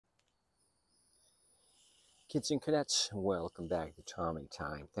Kids and cadets, welcome back to Tommy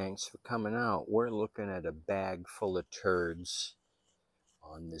Time. Thanks for coming out. We're looking at a bag full of turds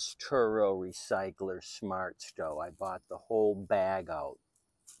on this Toro Recycler Smart Stow. I bought the whole bag out.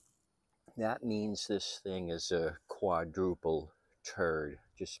 That means this thing is a quadruple turd.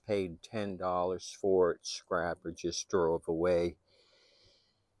 Just paid $10 for it. Scrapper just drove away.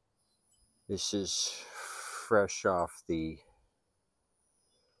 This is fresh off the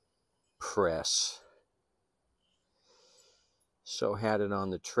press. So had it on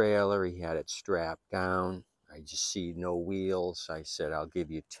the trailer, he had it strapped down. I just see no wheels. I said, I'll give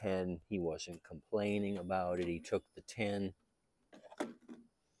you 10. He wasn't complaining about it. He took the 10.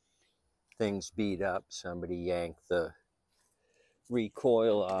 Things beat up. Somebody yanked the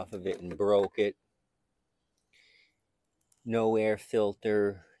recoil off of it and broke it. No air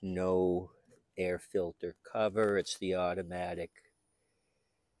filter, no air filter cover. It's the automatic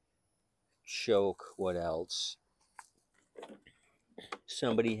choke. What else?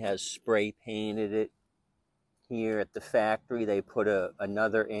 Somebody has spray painted it. Here at the factory, they put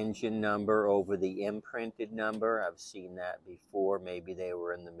another engine number over the imprinted number. I've seen that before. Maybe they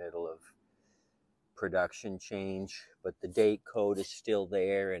were in the middle of production change, but the date code is still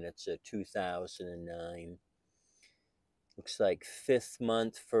there, and it's a 2009. Looks like 5th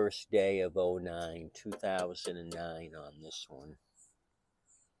month, 1st day of 09, 2009 on this one.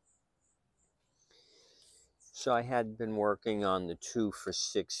 So I had been working on the 2 for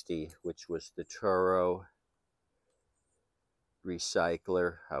 $60, which was the Toro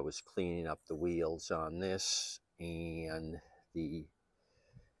Recycler. I was cleaning up the wheels on this, and the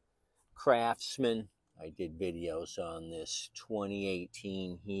Craftsman, I did videos on this.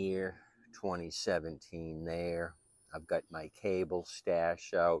 2018 here, 2017 there. I've got my cable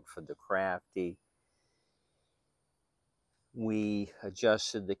stash out for the Crafty. We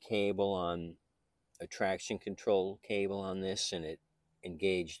adjusted the cable on a traction control cable on this, and it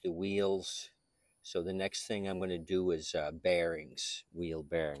engaged the wheels. So the next thing I'm going to do is bearings, wheel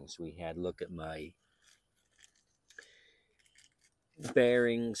bearings. We had a look at my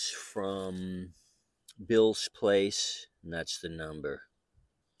bearings from Bill's Place, and that's the number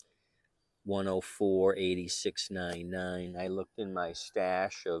 1048699. I looked in my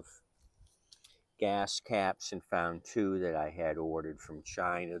stash of gas caps and found 2 that I had ordered from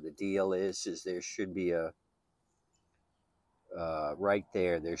China. The deal is there should be a right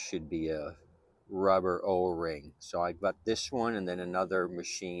there should be a rubber O-ring. So I got this one, and then another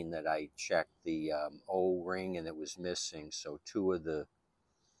machine that I checked the O-ring and it was missing. So 2 of the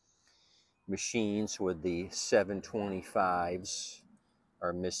machines with the 725s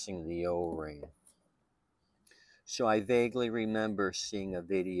are missing the O-ring. So I vaguely remember seeing a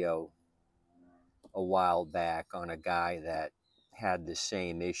video a while back on a guy that had the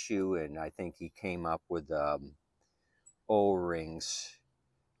same issue, and I think he came up with O-rings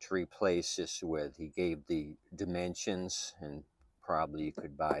to replace this with. He gave the dimensions, and probably you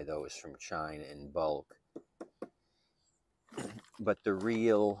could buy those from China in bulk. But the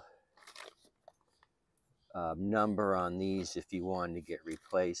real number on these, if you wanted to get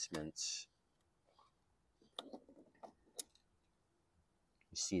replacements,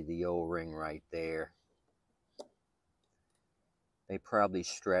 you see the O-ring right there. They probably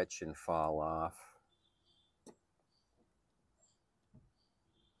stretch and fall off.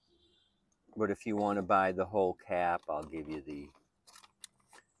 But if you want to buy the whole cap, I'll give you the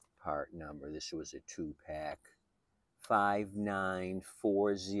part number. This was a 2-pack.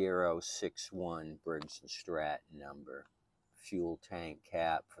 594061 Briggs & Stratton number. Fuel tank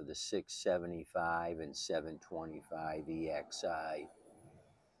cap for the 675 and 725 EXI.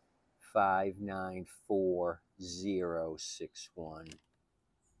 594061.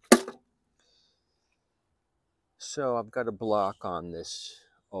 So I've got a block on this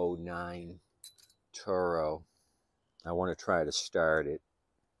 09 Toro. I want to try to start it.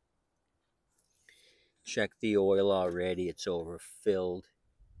 Check the oil already, it's overfilled.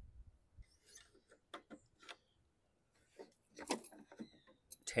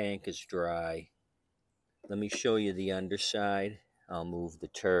 Tank is dry. Let me show you the underside. I'll move the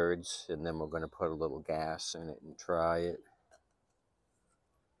turds, and then we're going to put a little gas in it and try it.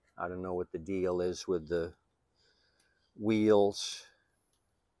 I don't know what the deal is with the wheels,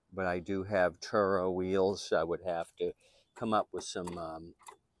 but I do have Toro wheels. I would have to come up with some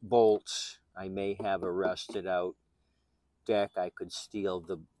bolts. I may have a rusted out deck. I could steal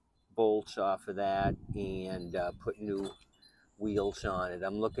the bolts off of that and put new wheels on it.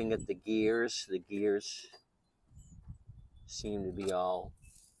 I'm looking at the gears. The gears seem to be all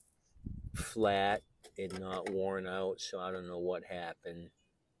flat and not worn out, so I don't know what happened.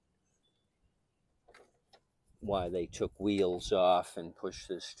 why they took wheels off and pushed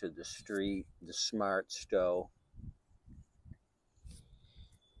this to the street, the smart stow.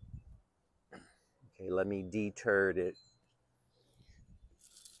 Okay, let me deturd it.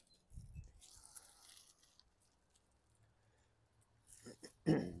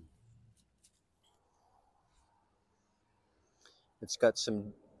 It's got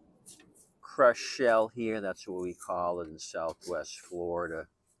some crushed shell here. That's what we call it in Southwest Florida.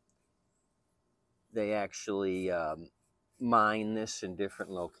 They actually mine this in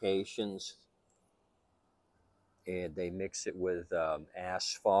different locations, and they mix it with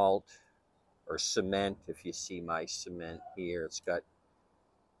asphalt or cement. If you see my cement here, it's got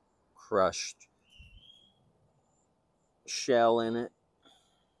crushed shell in it.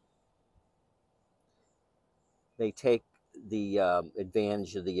 They take the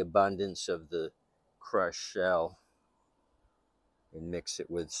advantage of the abundance of the crushed shell and mix it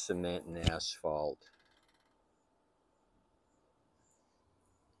with cement and asphalt.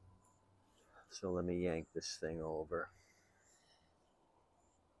 So let me yank this thing over.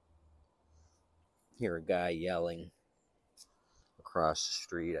 Hear a guy yelling across the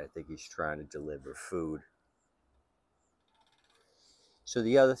street. I think he's trying to deliver food. So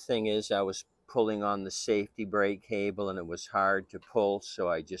the other thing is, I was pulling on the safety brake cable and it was hard to pull, so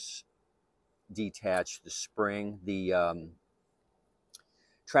I just detached the spring. The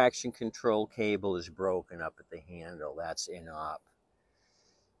traction control cable is broken up at the handle. That's in op.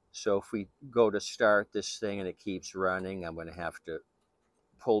 So if we go to start this thing and it keeps running, I'm going to have to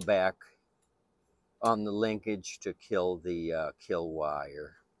pull back on the linkage to kill the kill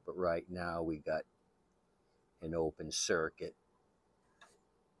wire. But right now we got an open circuit.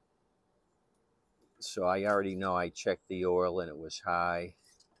 So I already know I checked the oil and it was high.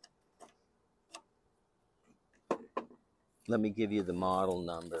 Let me give you the model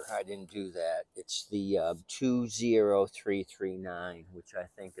number. I didn't do that. It's the 20339, which I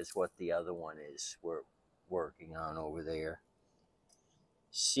think is what the other one is we're working on over there.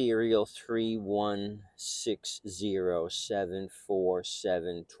 Serial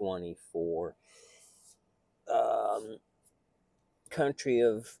 316074724. Country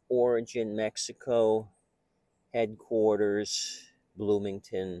of origin, Mexico. Headquarters,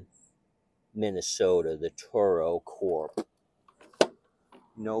 Bloomington, Minnesota, the Toro Corp.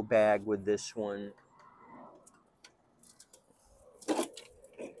 No bag with this one.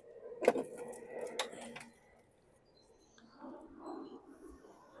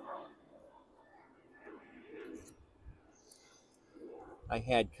 I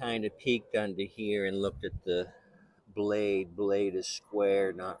had kind of peeked under here and looked at the blade. Blade is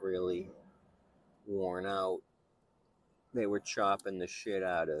square, not really worn out. They were chopping the shit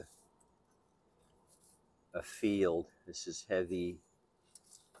out of a field. This is heavy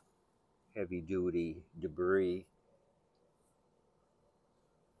duty debris.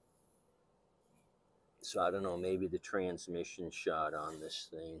 So I don't know, maybe the transmission shot on this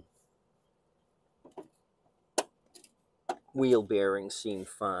thing. Wheel bearings seem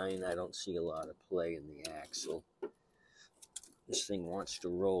fine. I don't see a lot of play in the axle. This thing wants to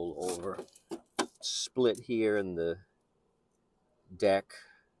roll over. Split here in the deck.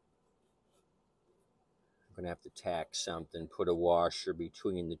 I'm going to have to tack something, put a washer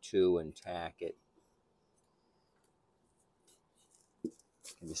between the two and tack it.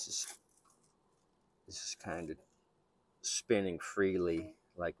 And this is kind of spinning freely,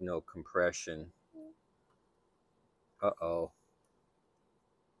 like no compression. Uh-oh.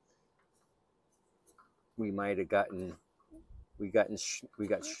 We might have gotten, we got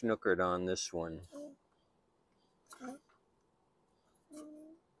schnookered on this one.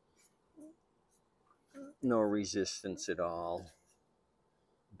 No resistance at all.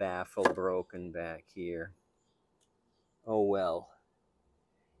 Baffle broken back here. Oh well.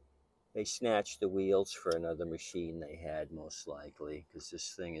 They snatched the wheels for another machine they had, most likely, because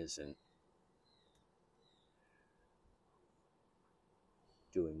this thing isn't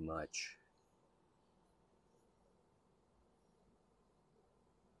doing much.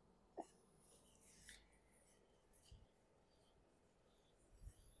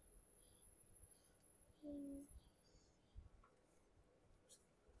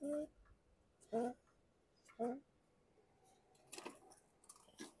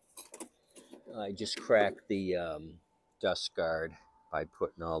 I just cracked the dust guard by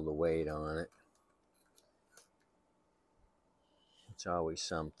putting all the weight on it. It's always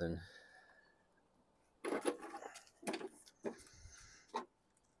something.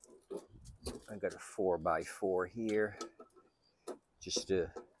 I got a 4x4 here just to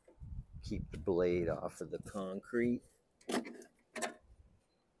keep the blade off of the concrete.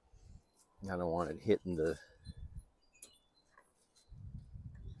 I don't want it hitting the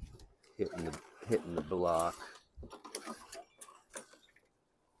block.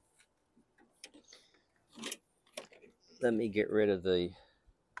 Let me get rid of the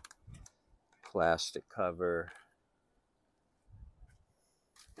plastic cover.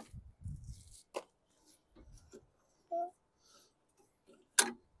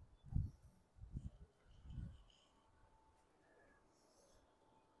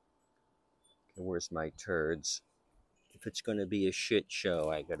 Where's my turds? If it's going to be a shit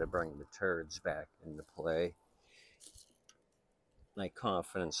show, I got to bring the turds back into play. My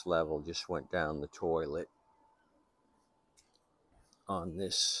confidence level just went down the toilet on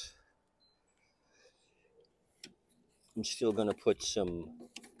this. I'm still going to put some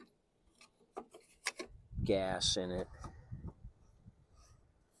gas in it.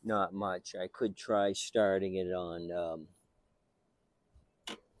 Not much. I could try starting it on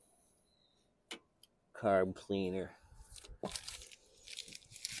carb cleaner.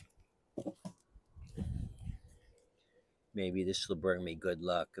 Maybe this will bring me good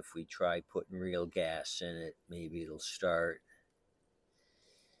luck. If we try putting real gas in it, maybe it'll start.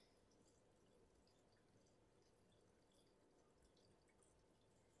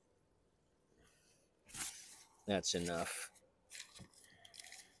 That's enough.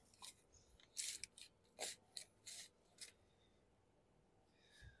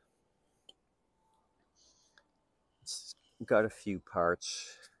 It's got a few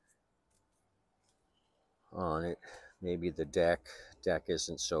parts on it. Maybe the deck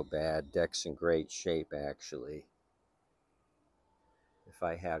isn't so bad. Deck's in great shape, actually. If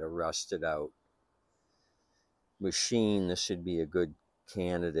I had a rusted out machine, this would be a good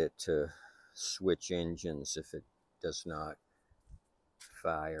candidate to switch engines if it does not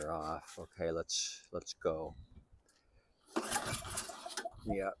fire off. Okay, let's go.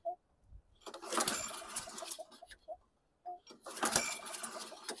 Yeah.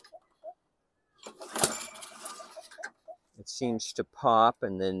 It seems to pop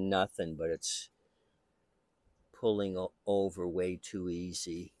and then nothing, but it's pulling over way too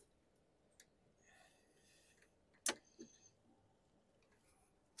easy.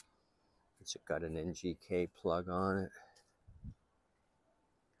 It's got an NGK plug on it.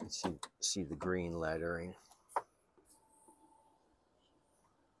 You see the green lettering.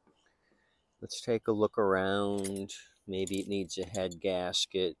 Let's take a look around. Maybe it needs a head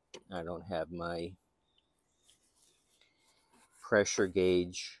gasket. I don't have my pressure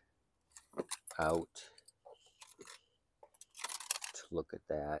gauge out to look at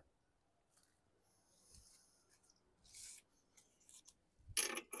that.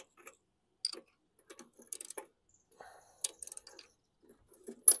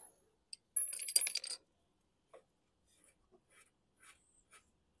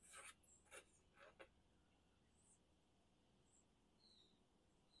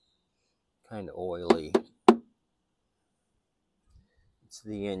 Kind of oily. It's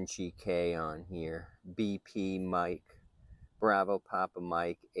the NGK on here. BP Mike, Bravo Papa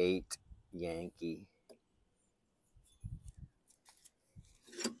Mike 8 Yankee.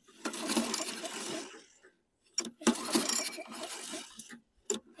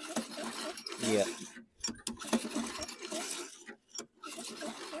 Yeah.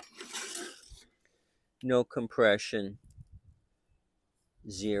 No compression.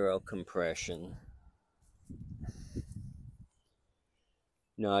 Zero compression.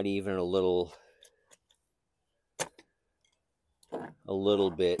 Not even a little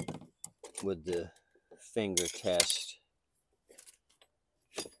bit with the finger test.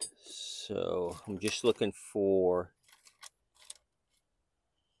 So I'm just looking for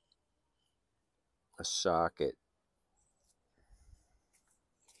a socket.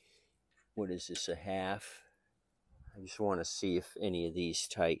 What is this, a half? I just want to see if any of these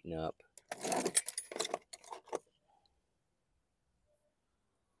tighten up.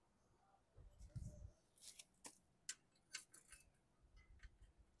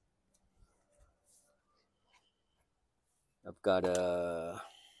 I've got a,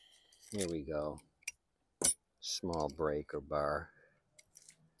 here we go, small breaker bar.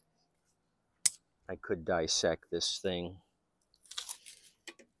 I could dissect this thing.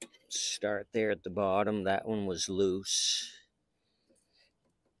 Start there at the bottom. That one was loose.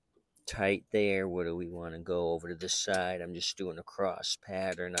 Tight there. What do we want to go over to this side? I'm just doing a cross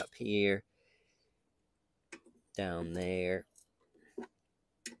pattern up here. Down there.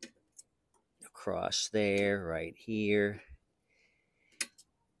 Across there, right here.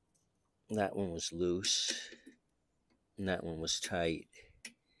 That one was loose. And that one was tight.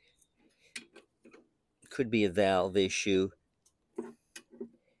 Could be a valve issue.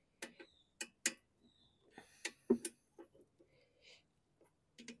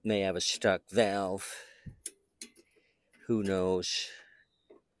 May have a stuck valve. Who knows?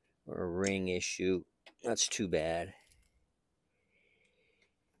 Or a ring issue. That's too bad.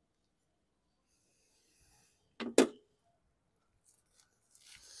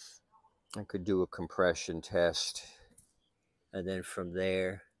 I could do a compression test. And then from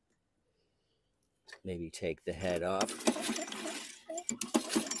there, maybe take the head off.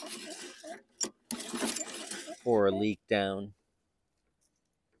 Or a leak down.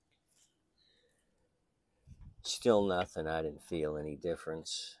 Still nothing. I didn't feel any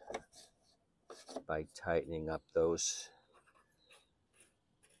difference by tightening up those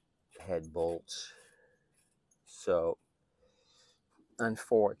head bolts. So,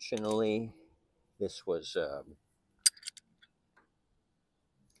 unfortunately, this was a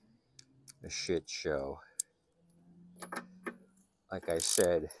shit show. Like I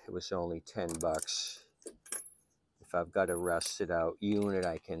said, it was only 10 bucks. If I've got a rusted out unit,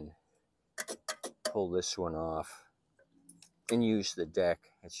 I can pull this one off and use the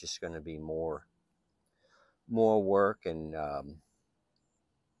deck. It's just going to be more work and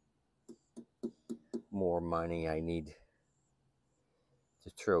more money. I need to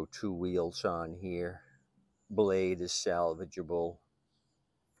throw 2 wheels on here. Blade is salvageable.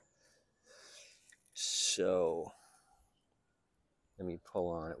 So let me pull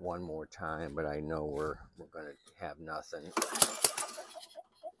on it one more time, but I know we're going to have nothing.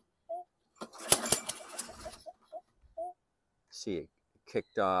 See, it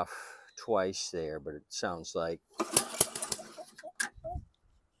kicked off twice there, but it sounds like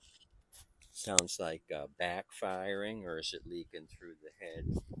backfiring, or is it leaking through the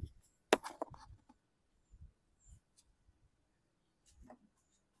head?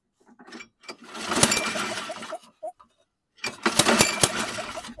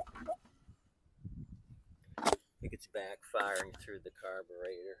 I think it's backfiring through the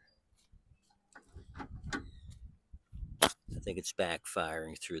carburetor. I think it's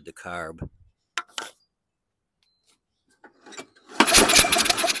backfiring through the carb.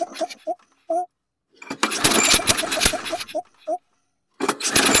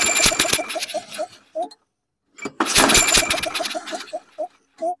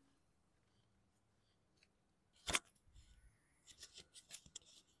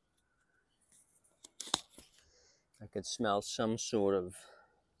 I could smell some sort of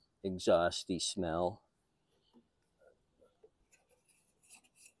exhausty smell.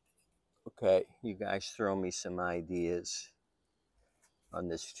 Okay, you guys throw me some ideas on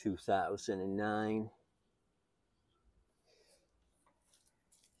this 2009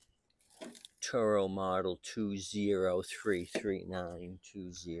 Toro Model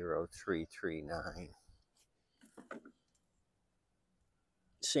 20339.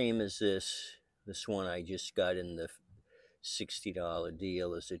 Same as this. This one I just got in the $60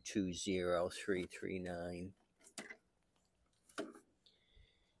 deal is a 20339.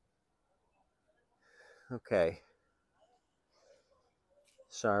 Okay.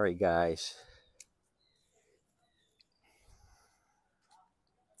 Sorry, guys.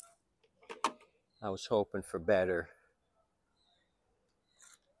 I was hoping for better.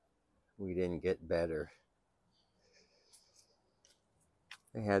 We didn't get better.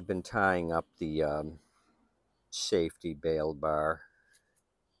 They had been tying up the safety bail bar,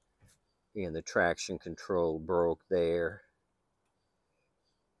 and the traction control broke there.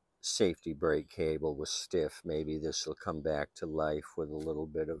 Safety brake cable was stiff. Maybe this will come back to life with a little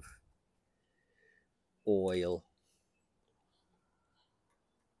bit of oil.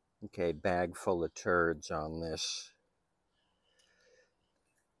 Okay, bag full of turds on this.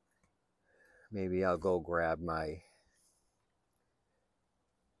 Maybe I'll go grab my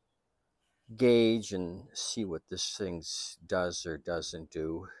gauge and see what this thing does or doesn't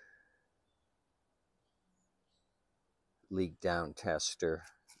do. Leak down tester,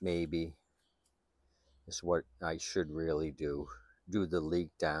 maybe, is what I should really do. Do the leak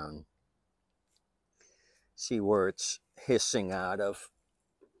down. See where it's hissing out of.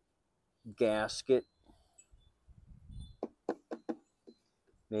 Gasket.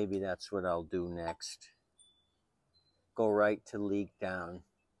 Maybe that's what I'll do next. Go right to leak down.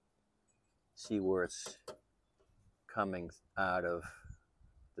 See where it's coming out of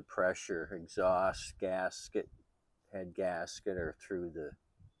the pressure, exhaust gasket, head gasket, or through the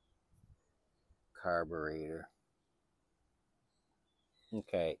carburetor.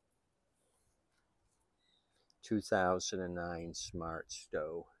 Okay. 2009 Smart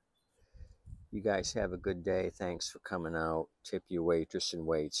Stove. You guys have a good day. Thanks for coming out. Tip your waitress and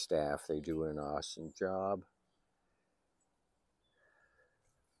wait staff. They do an awesome job.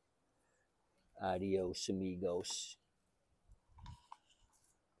 Adios, amigos.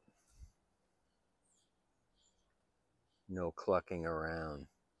 no clucking around.